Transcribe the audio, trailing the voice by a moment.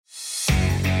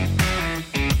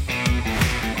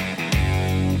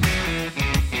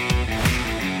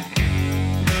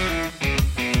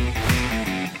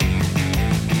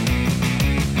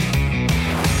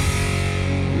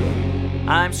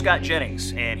Scott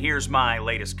Jennings, and here's my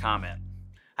latest comment.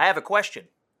 I have a question.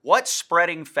 What's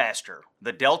spreading faster,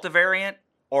 the Delta variant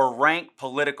or rank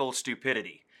political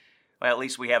stupidity? Well, at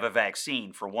least we have a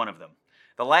vaccine for one of them.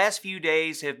 The last few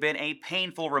days have been a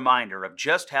painful reminder of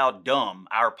just how dumb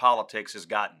our politics has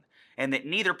gotten, and that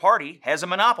neither party has a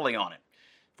monopoly on it.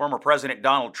 Former President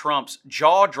Donald Trump's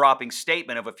jaw-dropping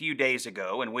statement of a few days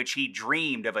ago, in which he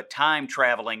dreamed of a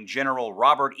time-traveling General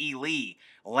Robert E. Lee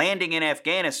landing in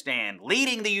Afghanistan,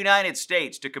 leading the United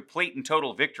States to complete and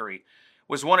total victory,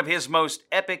 was one of his most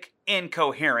epic,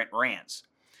 incoherent rants.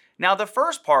 Now, the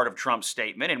first part of Trump's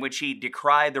statement, in which he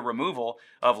decried the removal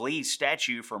of Lee's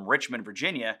statue from Richmond,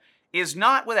 Virginia, is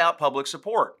not without public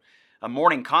support. A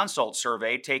Morning Consult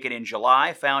survey taken in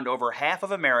July found over half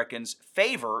of Americans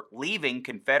favor leaving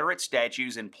Confederate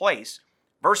statues in place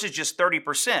versus just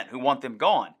 30% who want them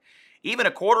gone. Even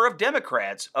a quarter of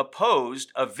Democrats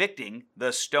opposed evicting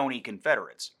the stony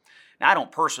Confederates. Now, I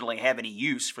don't personally have any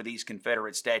use for these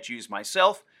Confederate statues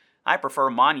myself. I prefer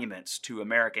monuments to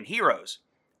American heroes.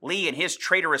 Lee and his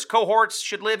traitorous cohorts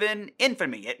should live in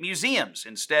infamy at museums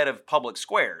instead of public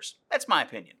squares. That's my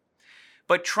opinion.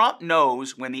 But Trump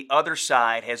knows when the other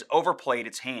side has overplayed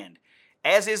its hand,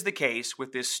 as is the case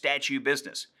with this statue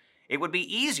business. It would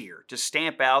be easier to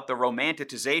stamp out the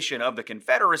romanticization of the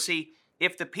Confederacy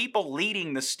if the people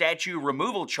leading the statue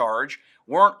removal charge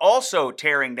weren't also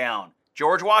tearing down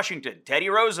George Washington, Teddy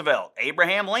Roosevelt,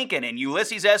 Abraham Lincoln, and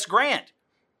Ulysses S. Grant.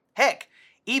 Heck,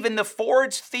 even the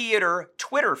Ford's Theater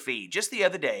Twitter feed just the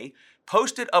other day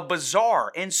posted a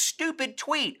bizarre and stupid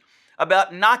tweet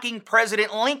about knocking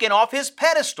President Lincoln off his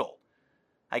pedestal.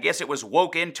 I guess it was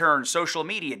woke intern social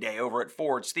media day over at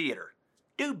Ford's Theater.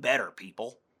 Do better,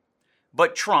 people.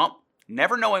 But Trump,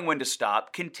 never knowing when to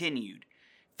stop, continued,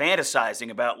 fantasizing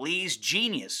about Lee's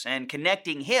genius and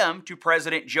connecting him to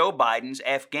President Joe Biden's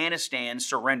Afghanistan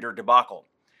surrender debacle.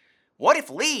 What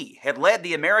if Lee had led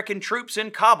the American troops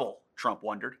in Kabul? Trump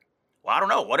wondered. Well, I don't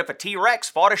know. What if a T-Rex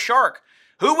fought a shark?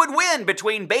 Who would win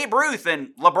between Babe Ruth and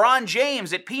LeBron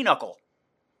James at Pinochle?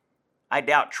 I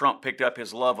doubt Trump picked up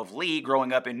his love of Lee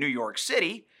growing up in New York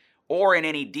City or in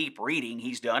any deep reading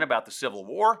he's done about the Civil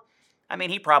War. I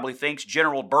mean, he probably thinks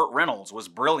General Burt Reynolds was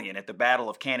brilliant at the Battle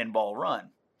of Cannonball Run.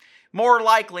 More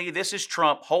likely, this is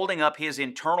Trump holding up his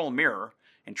internal mirror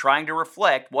and trying to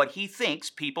reflect what he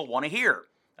thinks people want to hear,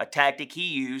 a tactic he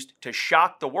used to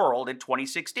shock the world in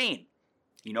 2016.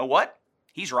 You know what?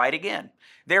 He's right again.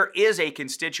 There is a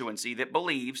constituency that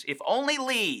believes if only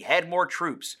Lee had more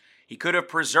troops, he could have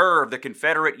preserved the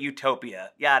Confederate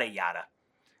utopia, yada yada.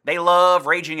 They love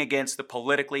raging against the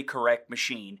politically correct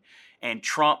machine, and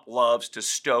Trump loves to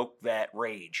stoke that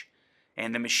rage.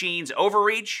 And the machine's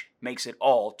overreach makes it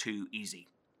all too easy.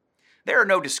 There are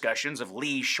no discussions of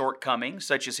Lee's shortcomings,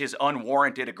 such as his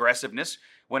unwarranted aggressiveness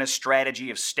when a strategy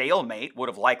of stalemate would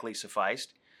have likely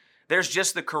sufficed. There's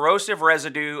just the corrosive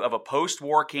residue of a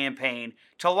post-war campaign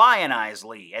to lionize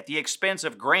Lee at the expense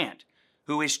of Grant,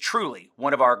 who is truly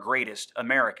one of our greatest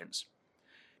Americans.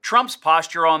 Trump's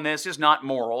posture on this is not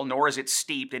moral, nor is it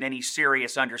steeped in any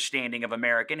serious understanding of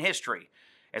American history,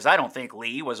 as I don't think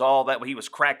Lee was all that he was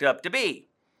cracked up to be.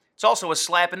 It's also a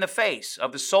slap in the face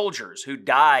of the soldiers who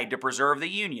died to preserve the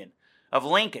Union, of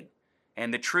Lincoln,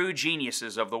 and the true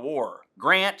geniuses of the war,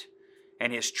 Grant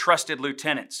and his trusted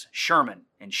lieutenants, Sherman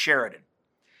and Sheridan.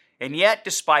 And yet,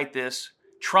 despite this,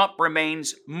 Trump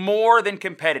remains more than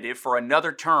competitive for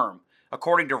another term,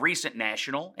 according to recent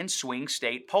national and swing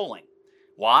state polling.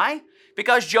 Why?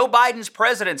 Because Joe Biden's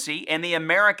presidency and the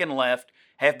American left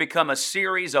have become a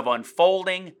series of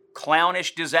unfolding,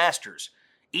 clownish disasters,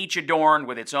 each adorned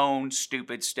with its own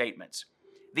stupid statements.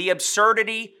 The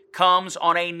absurdity comes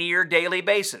on a near daily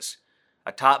basis.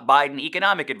 A top Biden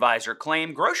economic advisor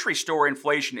claimed grocery store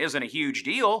inflation isn't a huge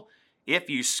deal if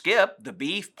you skip the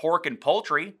beef, pork, and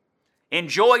poultry.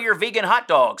 Enjoy your vegan hot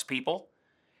dogs, people.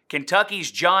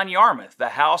 Kentucky's John Yarmuth, the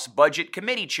House Budget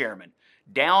Committee chairman,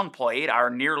 downplayed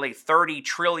our nearly $30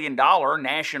 trillion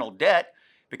national debt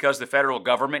because the federal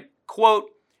government, quote,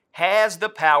 has the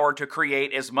power to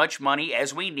create as much money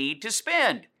as we need to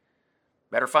spend.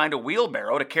 Better find a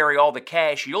wheelbarrow to carry all the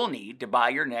cash you'll need to buy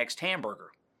your next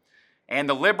hamburger. And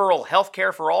the liberal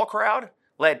healthcare for all crowd,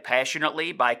 led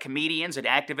passionately by comedians and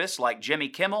activists like Jimmy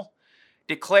Kimmel,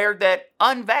 declared that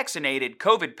unvaccinated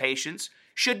COVID patients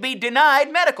should be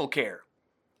denied medical care.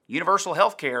 Universal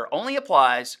health care only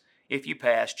applies if you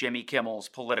pass Jimmy Kimmel's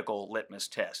political litmus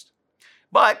test.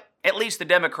 But at least the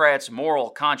Democrats' moral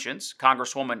conscience,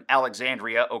 Congresswoman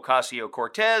Alexandria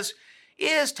Ocasio-Cortez,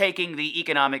 is taking the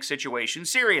economic situation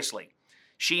seriously.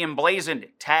 She emblazoned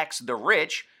tax the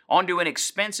rich onto an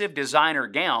expensive designer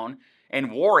gown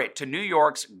and wore it to New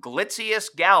York's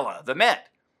glitziest gala, the Met,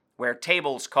 where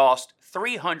tables cost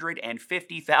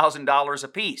 $350,000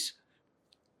 apiece.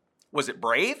 Was it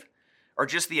brave, or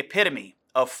just the epitome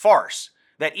of farce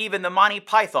that even the Monty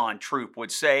Python troupe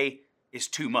would say is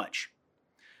too much?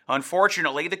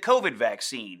 Unfortunately, the COVID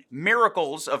vaccine,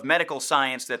 miracles of medical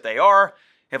science that they are,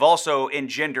 have also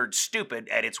engendered stupid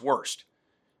at its worst.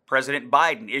 President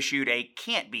Biden issued a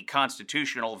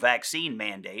can't-be-constitutional vaccine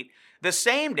mandate the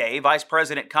same day Vice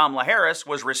President Kamala Harris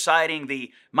was reciting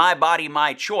the "My Body,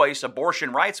 My Choice"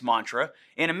 abortion rights mantra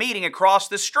in a meeting across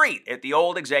the street at the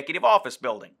old executive office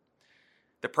building.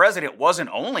 The president wasn't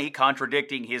only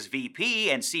contradicting his VP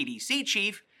and CDC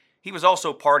chief, he was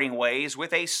also parting ways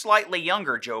with a slightly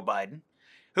younger Joe Biden,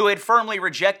 who had firmly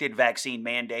rejected vaccine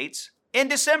mandates in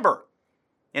December.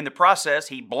 In the process,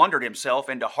 he blundered himself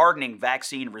into hardening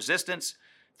vaccine resistance,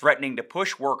 threatening to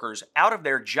push workers out of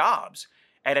their jobs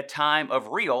at a time of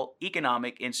real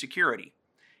economic insecurity.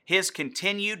 His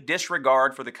continued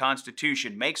disregard for the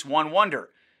Constitution makes one wonder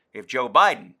if Joe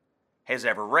Biden has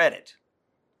ever read it.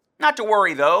 Not to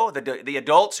worry, though, the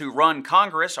adults who run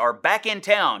Congress are back in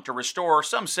town to restore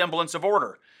some semblance of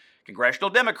order. Congressional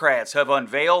Democrats have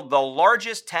unveiled the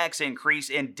largest tax increase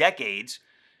in decades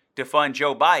to fund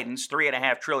Joe Biden's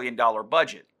 $3.5 trillion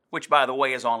budget, which, by the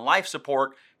way, is on life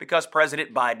support because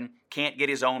President Biden can't get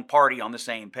his own party on the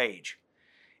same page.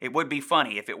 It would be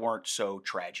funny if it weren't so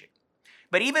tragic.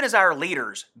 But even as our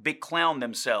leaders beclown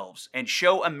themselves and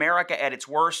show America at its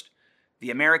worst, the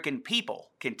American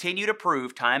people continue to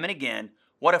prove time and again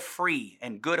what a free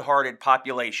and good-hearted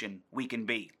population we can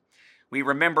be. We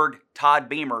remembered Todd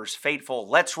Beamer's fateful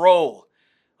 "Let's Roll"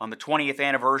 on the 20th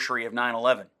anniversary of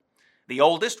 9/11. The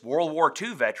oldest World War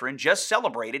II veteran just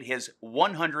celebrated his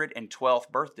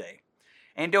 112th birthday,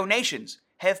 and donations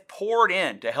have poured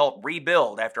in to help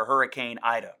rebuild after Hurricane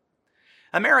Ida.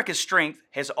 America's strength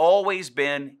has always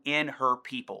been in her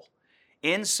people.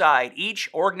 Inside each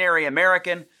ordinary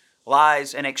American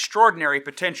lies an extraordinary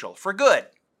potential for good,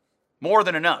 more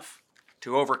than enough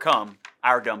to overcome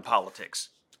our dumb politics.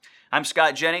 I'm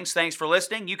Scott Jennings. Thanks for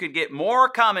listening. You can get more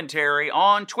commentary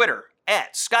on Twitter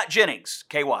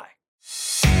 @ScottJenningsKY.